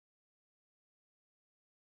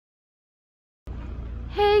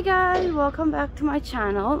Hey guys, welcome back to my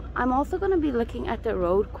channel. I'm also gonna be looking at the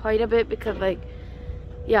road quite a bit because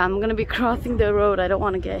I'm gonna be crossing the road. I don't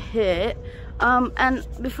want to get hit. And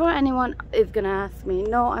before anyone is gonna ask me,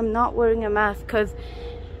 no, I'm not wearing a mask because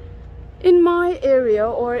in my area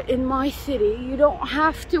or in my city you don't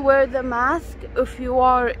have to wear the mask if you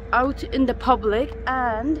are out in the public.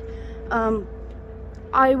 And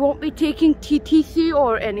I won't be taking TTC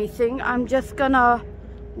or anything. I'm just gonna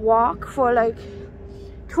walk for like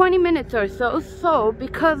 20 minutes or so. So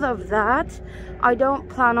because of that, I don't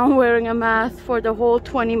plan on wearing a mask for the whole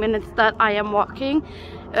 20 minutes that I am walking.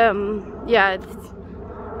 I'm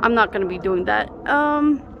not gonna be doing that.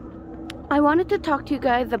 I wanted to talk to you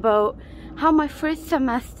guys about how my first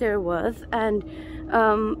semester was. And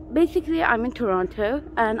basically I'm in Toronto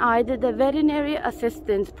and I did the veterinary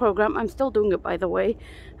assistance program. I'm still doing it, by the way.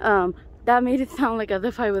 That made it sound like as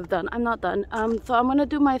if I was done. I'm not done. So I'm gonna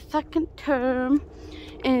do my second term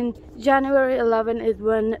in January 11 is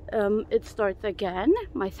when it starts again,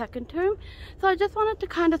 my second term. So I just wanted to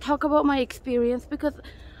kind of talk about my experience because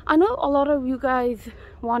I know a lot of you guys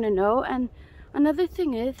want to know. And another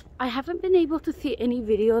thing is, I haven't been able to see any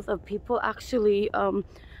videos of people actually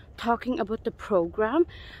talking about the program,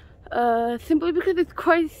 simply because it's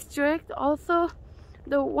quite strict. Also,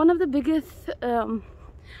 one of the biggest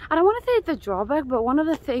I don't want to say it's a drawback, but one of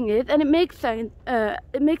the things is, and it makes sense,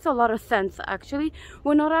 it makes a lot of sense actually,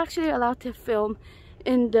 we're not actually allowed to film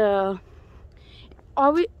in the,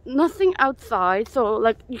 nothing outside. So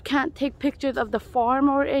like you can't take pictures of the farm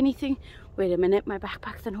or anything. Wait a minute, my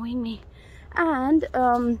backpack's annoying me. And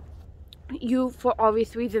you, for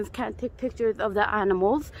obvious reasons, can't take pictures of the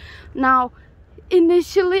animals. Now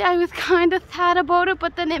initially I was kind of sad about it,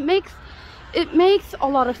 but then it makes a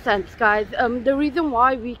lot of sense, guys. The reason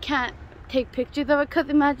why we can't take pictures of it, because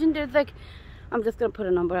imagine there's like, I'm just gonna put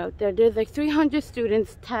a number out there, there's like 300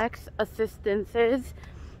 students, tax assistants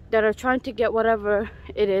that are trying to get whatever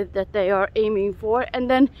it is that they are aiming for, and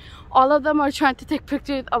then all of them are trying to take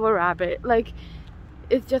pictures of a rabbit. Like,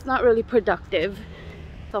 it's just not really productive.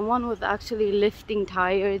 Someone was actually lifting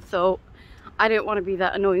tires, so I didn't want to be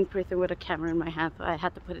that annoying person with a camera in my hand, so I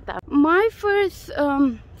had to put it down. My first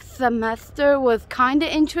semester was kind of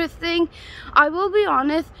interesting. I will be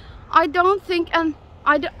honest, I don't think, and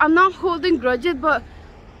I'm not holding grudges, but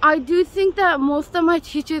I do think that most of my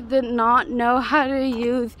teachers did not know how to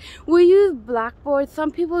use, we use Blackboard,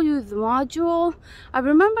 some people use Module. I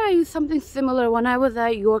remember I used something similar when I was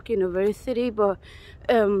at York University, but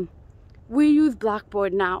we use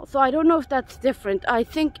Blackboard now, so I don't know if that's different. I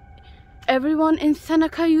think everyone in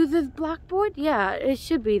Seneca uses Blackboard. Yeah, it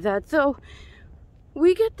should be that. So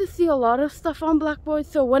we get to see a lot of stuff on Blackboard.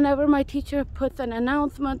 So whenever my teacher puts an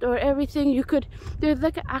announcement or everything, there's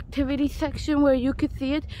like an activity section where you could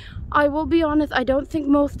see it. I will be honest, I don't think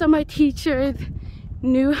most of my teachers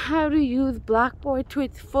knew how to use Blackboard to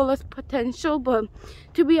its fullest potential, but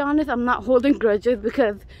to be honest, I'm not holding grudges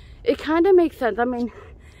because it kind of makes sense. I mean,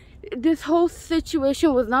 this whole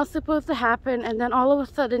situation was not supposed to happen, and then all of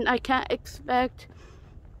a sudden I can't expect,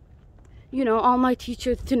 you know, all my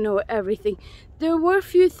teachers to know everything. There were a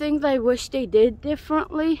few things I wish they did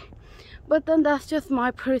differently, but then that's just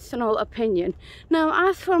my personal opinion. Now,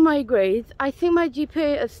 as for my grades, I think my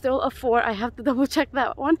GPA is still a 4. I have to double check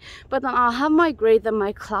that one, but then I'll have my grades and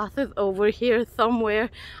my classes over here somewhere.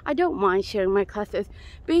 I don't mind sharing my classes.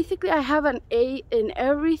 Basically, I have an A in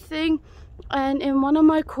everything, and in one of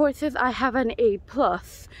my courses I have an A+.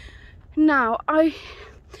 Now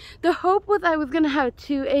the hope was I was gonna have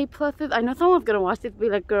 2 A+. I know someone's gonna watch this and be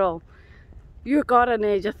like, girl, you got an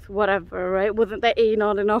A, just whatever, right? Wasn't that A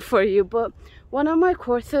not enough for you? But one of my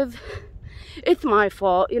courses, it's my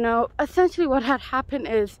fault, you know. Essentially what had happened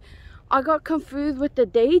is I got confused with the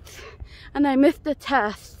dates and I missed the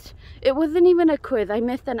test. It wasn't even a quiz, I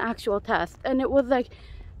missed an actual test, and it was like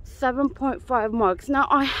 7.5 marks. Now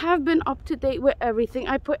I have been up to date with everything.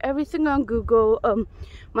 I put everything on Google,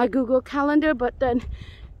 my Google Calendar, but then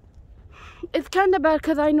it's kind of bad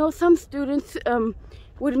because I know some students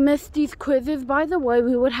would miss these quizzes. By the way,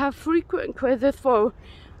 we would have frequent quizzes for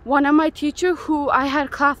one of my teachers who I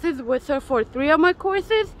had classes with her for 3 of my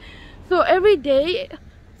courses. So every day,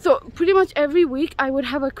 so pretty much every week I would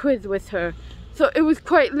have a quiz with her. So it was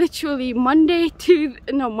quite literally Monday,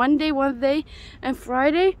 Wednesday, and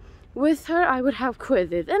Friday. With her, I would have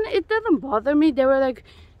quizzes, and it doesn't bother me. They were like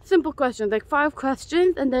simple questions, like 5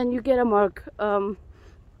 questions, and then you get a mark.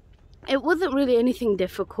 It wasn't really anything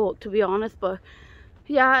difficult, to be honest, but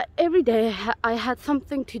yeah, every day I had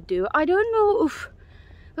something to do. I don't know if,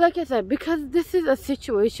 like I said, because this is a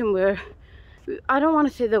situation where I don't want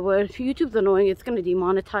to say the word, YouTube's annoying, it's going to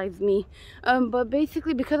demonetize me, but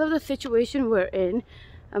basically because of the situation we're in,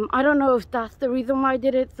 I don't know if that's the reason why I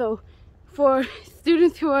did it. So for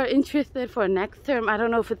students who are interested for next term, I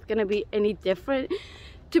don't know if it's going to be any different.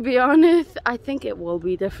 To be honest, I think it will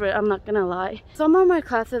be different, I'm not gonna lie. Some of my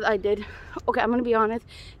classes I did, okay, I'm gonna be honest,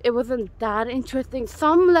 it wasn't that interesting.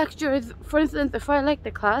 Some lectures, for instance, if I like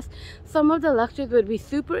the class, some of the lectures would be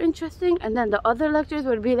super interesting, and then the other lectures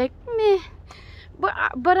would be like meh.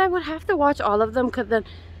 But I would have to watch all of them, because then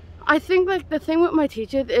I think like the thing with my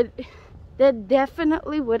teachers, they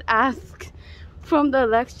definitely would ask from the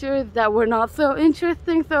lectures that were not so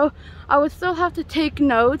interesting, so I would still have to take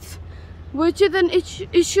notes, which is an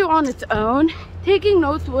issue on its own. Taking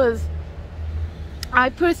notes was, I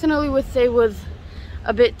personally would say, was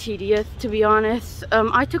a bit tedious, to be honest.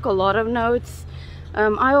 I took a lot of notes.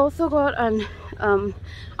 I also got an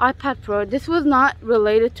iPad Pro. This was not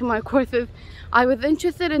related to my courses. I was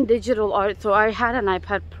interested in digital art, so I had an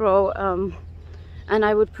iPad Pro, and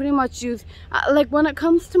I would pretty much use, like when it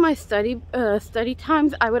comes to my study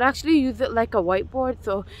times, I would actually use it like a whiteboard.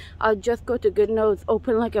 So I'll just go to Good Notes,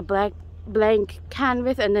 open like a blank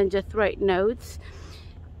canvas, and then just write notes.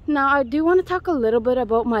 Now I do want to talk a little bit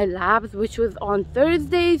about my labs, which was on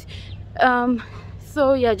Thursdays.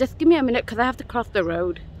 So yeah, just give me a minute because I have to cross the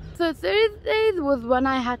road. So Thursdays was when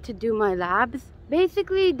I had to do my labs.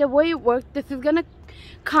 Basically the way it worked, this is gonna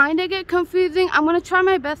kind of get confusing. I'm gonna try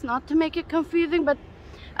my best not to make it confusing, but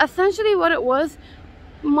essentially what it was,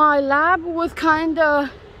 my lab was kind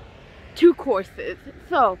of 2 courses.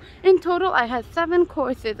 So in total I had 7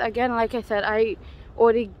 courses. Again, like I said, I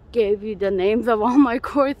already gave you the names of all my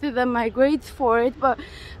courses and my grades for it, but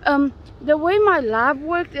the way my lab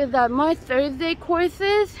worked is that my Thursday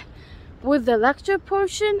courses was the lecture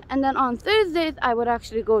portion, and then on Thursdays I would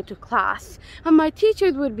actually go to class, and my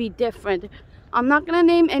teachers would be different. I'm not gonna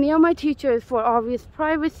name any of my teachers for obvious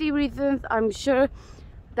privacy reasons. I'm sure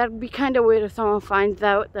that'd be kind of weird if someone finds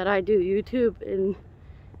out that I do YouTube, and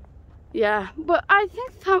yeah, but I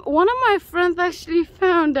think one of my friends actually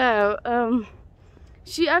found out.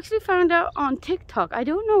 She actually found out on TikTok. I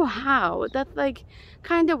don't know how. That's like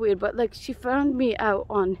kind of weird, but like she found me out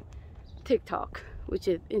on TikTok, which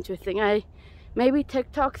is interesting. Maybe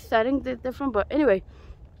TikTok settings is different, but anyway,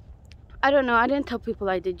 I don't know. I didn't tell people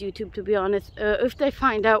I did YouTube, to be honest. If they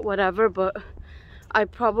find out, whatever, but I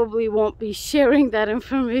probably won't be sharing that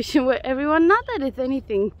information with everyone. Not that it's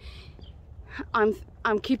anything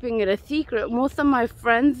I'm keeping it a secret. Most of my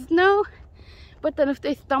friends know, but then if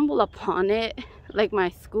they stumble upon it, like my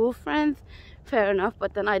school friends, fair enough,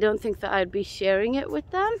 but then I don't think that I'd be sharing it with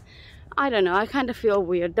them. I don't know, I kind of feel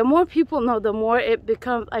weird. The more people know, the more it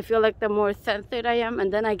becomes, I feel like the more censored I am,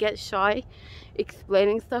 and then I get shy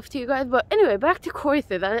explaining stuff to you guys. But anyway, back to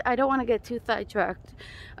courses. I don't want to get too sidetracked.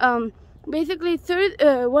 Basically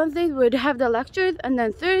Wednesdays would have the lectures, and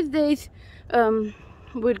then Thursdays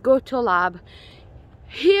would go to a lab.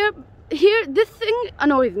 Here this thing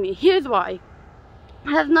annoys me. Here's why. It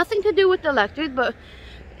has nothing to do with the lectures, but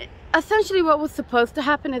essentially what was supposed to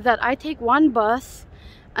happen is that I take one bus,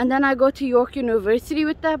 and then I go to York University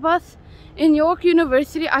with that bus. In York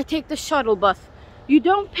University I take the shuttle bus. You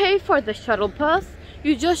don't pay for the shuttle bus,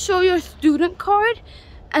 you just show your student card,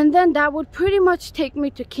 and then that would pretty much take me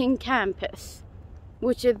to King Campus,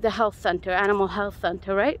 which is the health center, animal health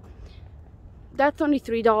center, right? That's only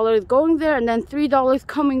 $3 going there, and then $3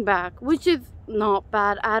 coming back, which is not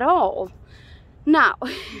bad at all. Now,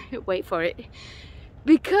 wait for it.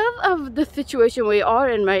 Because of the situation we are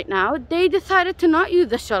in right now, they decided to not use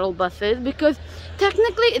the shuttle buses, because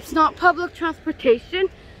technically it's not public transportation.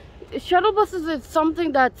 Shuttle buses is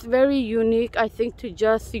something that's very unique, I think, to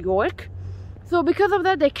just York. So because of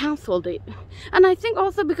that, they canceled it. And I think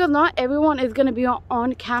also because not everyone is going to be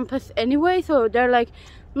on campus anyway, so they're like,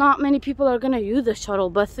 not many people are going to use the shuttle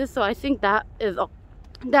buses. So I think that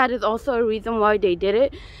is also a reason why they did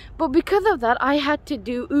it. But because of that, I had to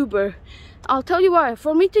do Uber. I'll tell you why.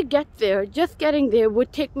 For me to get there, just getting there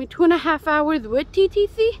would take me 2.5 hours with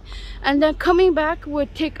TTC, and then coming back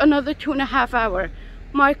would take another 2.5 hours.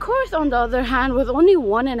 My course, on the other hand, was only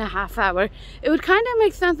 1.5 hours. It would kind of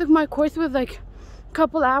make sense if my course was like a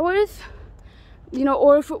couple hours, you know,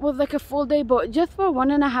 or if it was like a full day, but just for a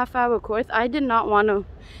 1.5 hour course, I did not want to.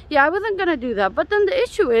 Yeah, I wasn't gonna do that. But then the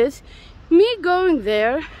issue is, me going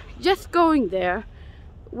there, just going there,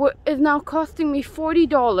 is now costing me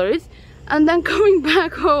 $40, and then coming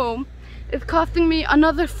back home is costing me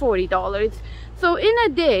another $40. So in a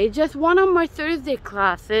day, just one of my Thursday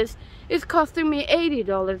classes is costing me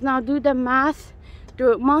 $80. Now do the math,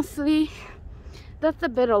 do it monthly. That's a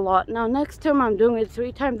bit a lot. Now next term I'm doing it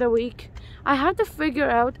 3 times a week. I have to figure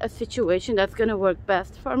out a situation that's gonna work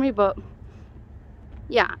best for me. But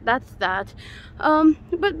yeah, that's that.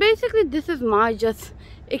 But basically this is my just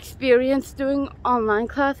experience doing online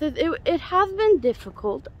classes. It has been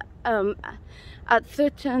difficult at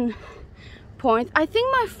certain points. I think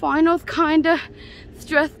my finals kind of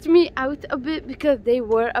stressed me out a bit because they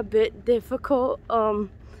were a bit difficult.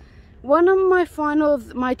 One of my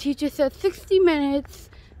finals, my teacher said 60 minutes,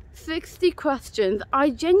 60 questions. I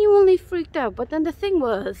genuinely freaked out, but then the thing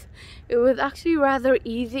was, it was actually rather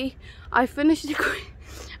easy. I finished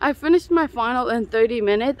my final in 30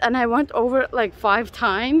 minutes, and I went over it like 5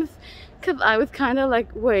 times because I was kind of like,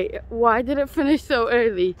 wait, why did it finish so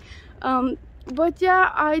early? But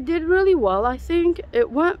yeah, I did really well. I think it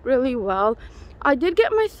went really well. I did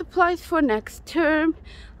get my supplies for next term.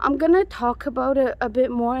 I'm gonna talk about it a bit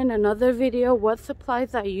more in another video, what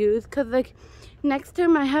supplies I use, because like next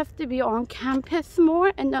term I have to be on campus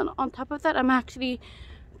more, and then on top of that I'm actually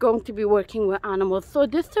going to be working with animals. So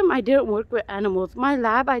this term I didn't work with animals. My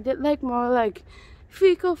lab I did like more like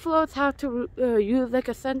fecal floats, how to use like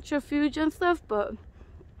a centrifuge and stuff. But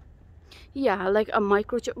yeah, like a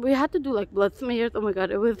microchip, we had to do like blood smears. Oh my god,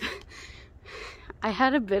 it was I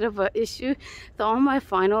had a bit of an issue. So on my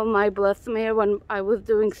final, my blood smear, when I was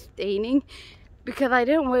doing staining, because I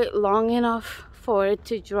didn't wait long enough for it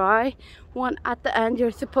to dry, when at the end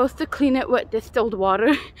you're supposed to clean it with distilled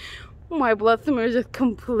water, my blood smear just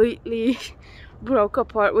completely broke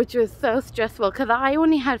apart, which was so stressful because I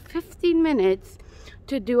only had 15 minutes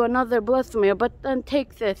to do another blood smear. But then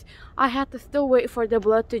take this, I had to still wait for the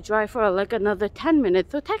blood to dry for like another 10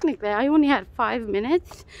 minutes. So technically I only had 5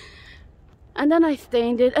 minutes. And then I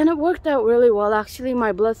stained it, and it worked out really well actually.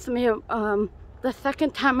 My blood smear, the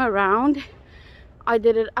second time around I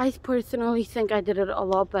did it, I personally think I did it a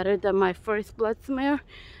lot better than my first blood smear.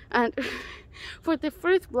 And for the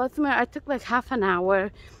first blood smear I took like half an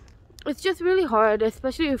hour. It's just really hard,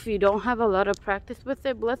 especially if you don't have a lot of practice with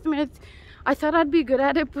the blood smears. I thought I'd be good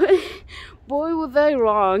at it, but boy was I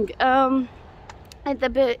wrong. It's a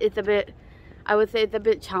bit I would say it's a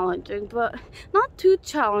bit challenging, but not too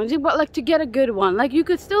challenging. But like to get a good one, like you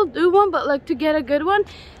could still do one, but like to get a good one,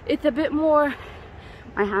 it's a bit more,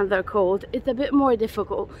 my hands are cold, it's a bit more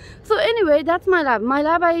difficult. So anyway, that's my lab.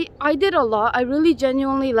 I did a lot. I really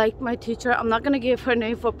genuinely liked my teacher. I'm not gonna give her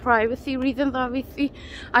name for privacy reasons, obviously.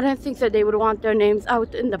 I don't think that they would want their names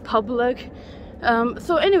out in the public.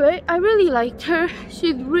 So anyway, I really liked her.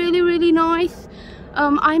 She's really nice.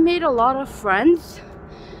 I made a lot of friends.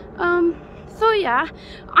 So yeah,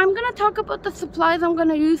 I'm gonna talk about the supplies I'm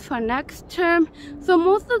gonna use for next term. So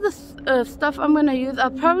most of the stuff I'm gonna use,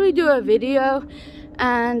 I'll probably do a video.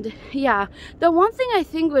 And yeah, the one thing I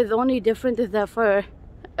think was only different is that for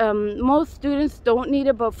most students don't need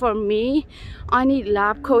it, but for me, I need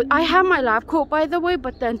lab coat. I have my lab coat, by the way,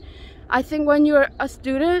 but then I think when you're a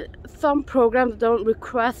student, some programs don't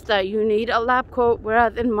request that you need a lab coat,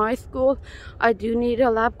 whereas in my school I do need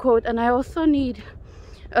a lab coat. And I also need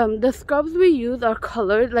the scrubs we use are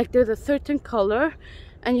colored, like there's a certain color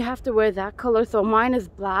and you have to wear that color. So mine is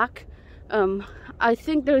black. I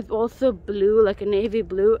think there's also blue, like a navy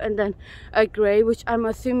blue, and then a gray, which I'm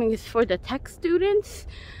assuming is for the tech students.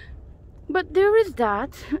 But there is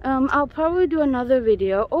that. I'll probably do another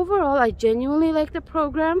video. Overall, I genuinely like the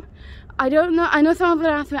program. I don't know, I know someone's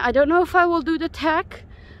gonna ask me, I don't know if I will do the tech.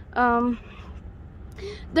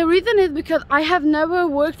 The reason is because I have never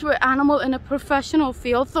worked with animal in a professional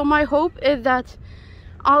field, so my hope is that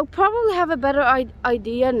I'll probably have a better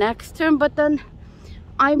idea next term. But then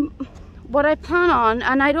what I plan on,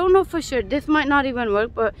 and I don't know for sure, this might not even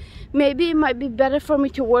work, but maybe it might be better for me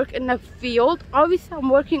to work in the field. Obviously I'm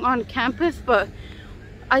working on campus, but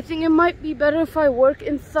I think it might be better if I work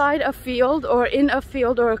inside a field or in a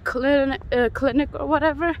field or a clinic or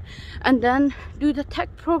whatever, and then do the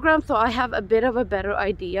tech program, so I have a bit of a better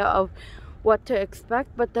idea of what to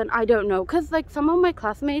expect. But then I don't know, because like some of my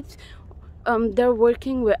classmates, they're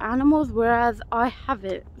working with animals, whereas I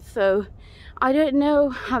haven't. So I don't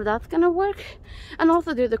know how that's gonna work. And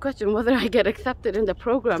also there's the question whether I get accepted in the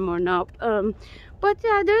program or not. But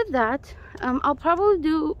yeah, there's that. I'll probably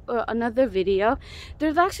do another video.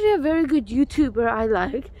 There's actually a very good YouTuber I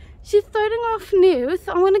like. She's starting off new,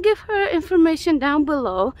 so I'm gonna give her information down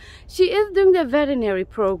below. She is doing the veterinary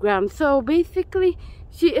program, so basically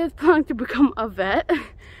she is planning to become a vet.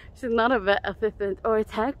 She's not a vet assistant or a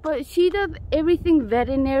tech, but she does everything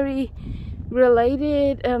veterinary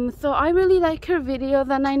related. So I really like her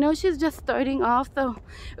videos, and I know she's just starting off, so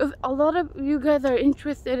if a lot of you guys are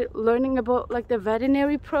interested in learning about like the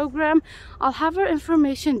veterinary program, I'll have her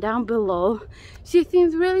information down below. She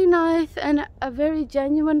seems really nice and a very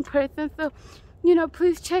genuine person, so you know,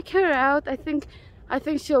 please check her out. I think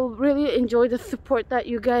she'll really enjoy the support that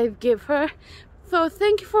you guys give her. So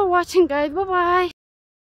thank you for watching, guys. Bye bye.